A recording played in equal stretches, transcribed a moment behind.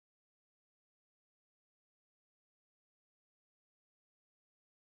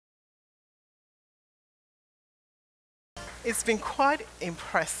It's been quite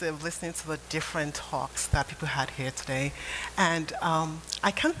impressive listening to the different talks that people had here today. And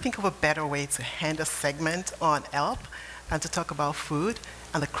I can't think of a better way to end a segment on health than to talk about food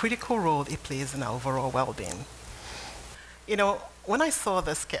and the critical role it plays in our overall well-being. You know, when I saw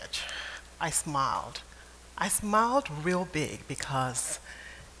this sketch, I smiled. I smiled real big because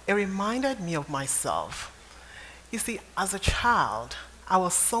it reminded me of myself. You see, as a child, I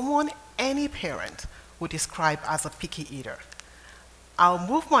was someone any parent would describe as a picky eater. I'll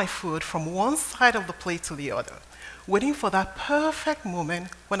move my food from one side of the plate to the other, waiting for that perfect moment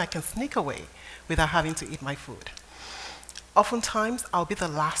when I can sneak away without having to eat my food. Oftentimes, I'll be the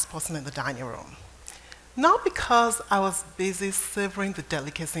last person in the dining room. Not because I was busy savoring the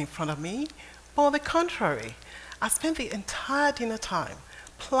delicacy in front of me, but on the contrary, I spent the entire dinner time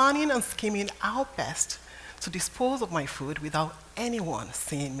planning and scheming our best to dispose of my food without anyone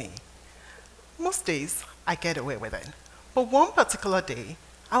seeing me. Most days, I get away with it. But one particular day,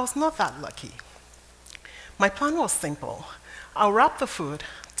 I was not that lucky. My plan was simple. I'll wrap the food,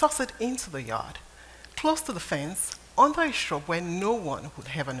 toss it into the yard, close to the fence, under a shrub where no one would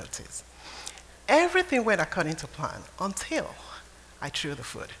ever notice. Everything went according to plan until I threw the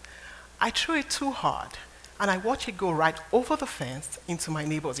food. I threw it too hard, and I watched it go right over the fence into my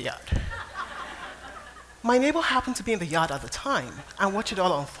neighbor's yard. My neighbor happened to be in the yard at the time and watched it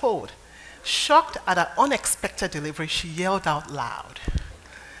all unfold. Shocked at her unexpected delivery, she yelled out loud.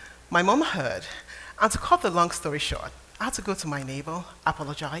 My mom heard, and to cut the long story short, I had to go to my neighbor,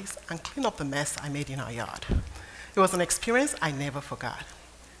 apologize, and clean up the mess I made in our yard. It was an experience I never forgot.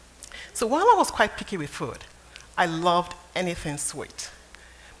 So while I was quite picky with food, I loved anything sweet.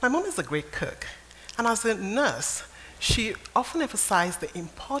 My mom is a great cook, and as a nurse, she often emphasized the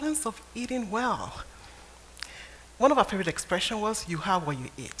importance of eating well. One of her favorite expressions was, "You have what you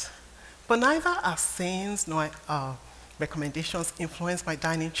eat." But neither our sayings nor our recommendations influenced my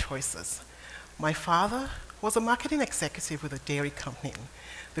dining choices. My father was a marketing executive with a dairy company.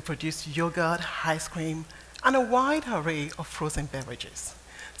 They produced yogurt, ice cream, and a wide array of frozen beverages.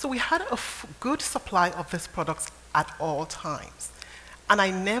 So we had a good supply of these products at all times. And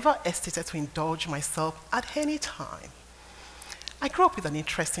I never hesitated to indulge myself at any time. I grew up with an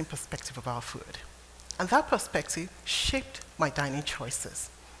interesting perspective about food. And that perspective shaped my dining choices.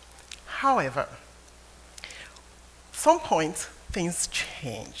 However, at some point, things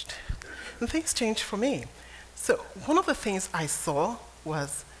changed. And things changed for me. So one of the things I saw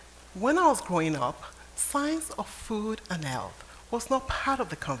was when I was growing up, science of food and health was not part of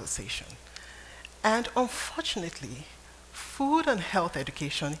the conversation. And unfortunately, food and health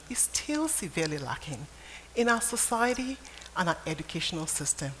education is still severely lacking in our society and our educational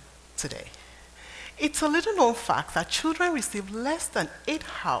system today. It's a little known fact that children receive less than 8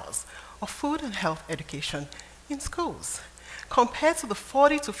 hours of food and health education in schools, compared to the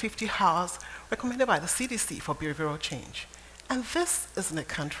 40 to 50 hours recommended by the CDC for behavioral change. And this is in a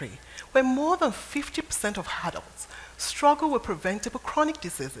country where more than 50% of adults struggle with preventable chronic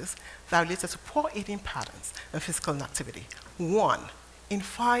diseases that are related to poor eating patterns and physical inactivity. 1 in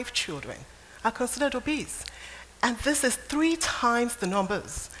 5 children are considered obese. And this is 3 times the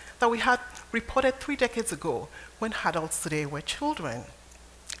numbers that we had reported 3 decades ago when adults today were children.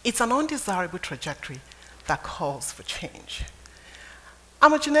 It's an undesirable trajectory that calls for change.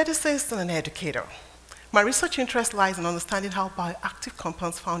 I'm a geneticist and an educator. My research interest lies in understanding how bioactive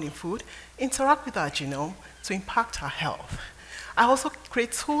compounds found in food interact with our genome to impact our health. I also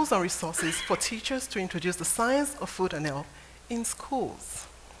create tools and resources for teachers to introduce the science of food and health in schools.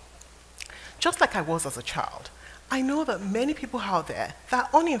 Just like I was as a child, I know that many people out there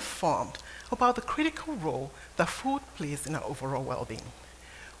that are uninformed about the critical role that food plays in our overall well-being.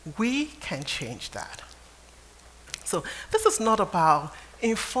 We can change that. So this is not about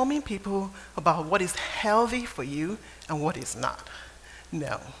informing people about what is healthy for you and what is not.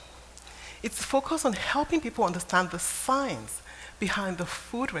 No. It's focused on helping people understand the science behind the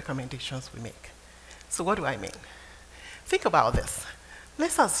food recommendations we make. So what do I mean? Think about this.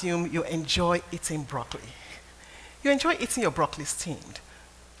 Let's assume you enjoy eating broccoli. You enjoy eating your broccoli steamed.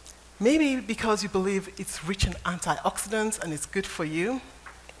 Maybe because you believe it's rich in antioxidants and it's good for you.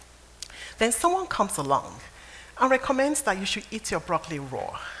 Then someone comes along and recommends that you should eat your broccoli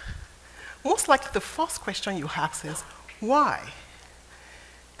raw. Most likely the first question you ask is, why?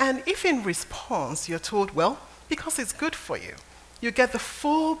 And if in response you're told, well, because it's good for you, you get the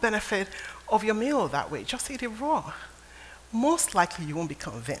full benefit of your meal that way, just eat it raw. Most likely you won't be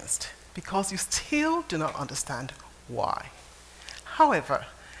convinced because you still do not understand why. However,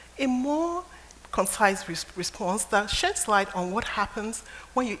 a more concise response that sheds light on what happens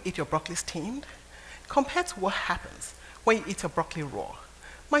when you eat your broccoli steamed compared to what happens when you eat a broccoli raw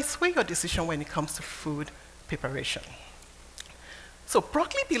might sway your decision when it comes to food preparation. So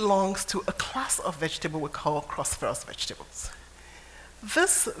broccoli belongs to a class of vegetable we call cruciferous vegetables.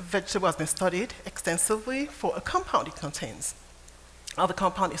 This vegetable has been studied extensively for a compound it contains. The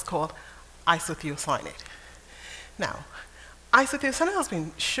compound is called isothiocyanate. Now, isothiocyanate has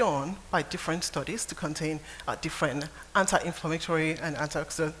been shown by different studies to contain different anti-inflammatory and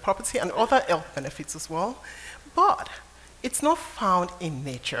antioxidant property and other health benefits as well, but it's not found in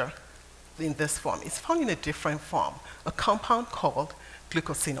nature in this form. It's found in a different form, a compound called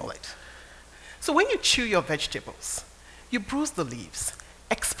glucosinolate. So when you chew your vegetables, you bruise the leaves,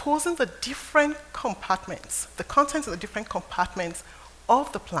 exposing the different compartments, the contents of the different compartments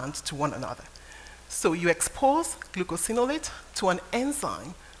of the plant to one another. So you expose glucosinolate to an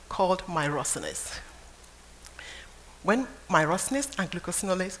enzyme called myrosinase. When myrosinase and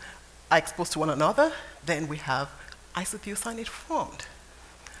glucosinolate are exposed to one another, then we have isothiocyanate formed.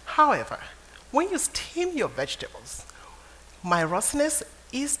 However, when you steam your vegetables, myrosinase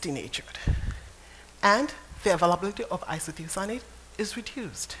is denatured, and the availability of isothiocyanate is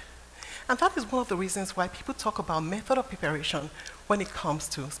reduced. And that is one of the reasons why people talk about method of preparation when it comes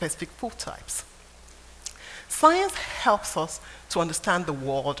to specific food types. Science helps us to understand the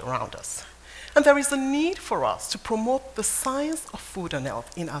world around us. And there is a need for us to promote the science of food and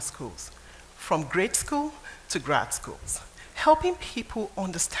health in our schools, from grade school to grad schools, helping people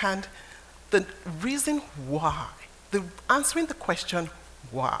understand the reason why, answering the question,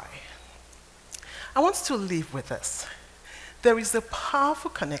 why. I want to leave with this. There is a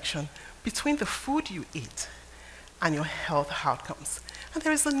powerful connection between the food you eat and your health outcomes. And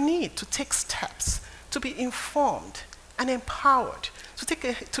there is a need to take steps to be informed and empowered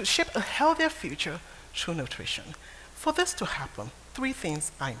to shape a healthier future through nutrition. For this to happen, 3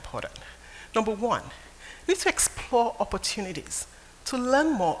 things are important. Number 1, you need to explore opportunities to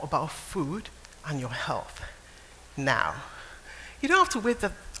learn more about food and your health. Now, you don't have to wait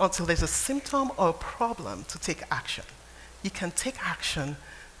until there's a symptom or a problem to take action. You can take action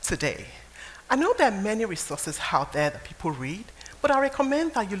today. I know there are many resources out there that people read, but I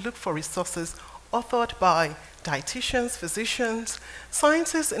recommend that you look for resources authored by dietitians, physicians,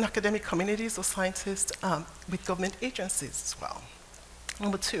 scientists in academic communities, or scientists with government agencies as well.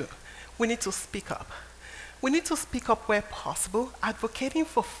 Number 2, we need to speak up. We need to speak up where possible, advocating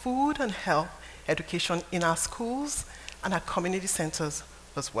for food and health education in our schools and our community centers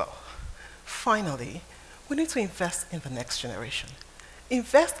as well. Finally, we need to invest in the next generation.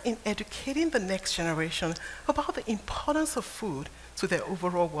 Invest in educating the next generation about the importance of food to their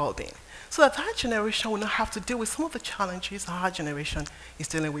overall well-being, so that that generation will not have to deal with some of the challenges our generation is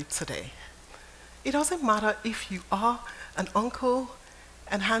dealing with today. It doesn't matter if you are an uncle,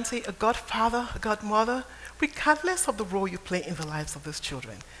 an auntie, a godfather, a godmother, regardless of the role you play in the lives of these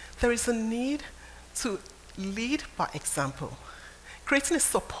children. There is a need to lead by example, creating a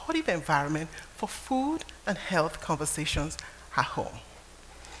supportive environment for food and health conversations at home.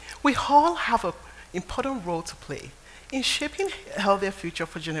 We all have an important role to play in shaping a healthier future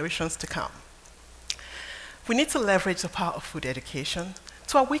for generations to come. We need to leverage the power of food education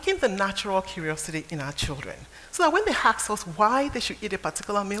to awaken the natural curiosity in our children, so that when they ask us why they should eat a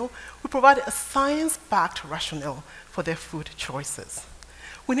particular meal, we provide a science-backed rationale for their food choices.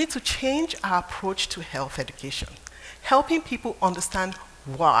 We need to change our approach to health education, helping people understand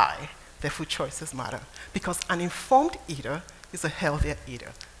why their food choices matter, because an informed eater is a healthier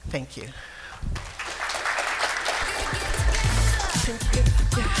eater. Thank you.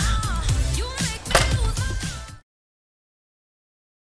 Thank you.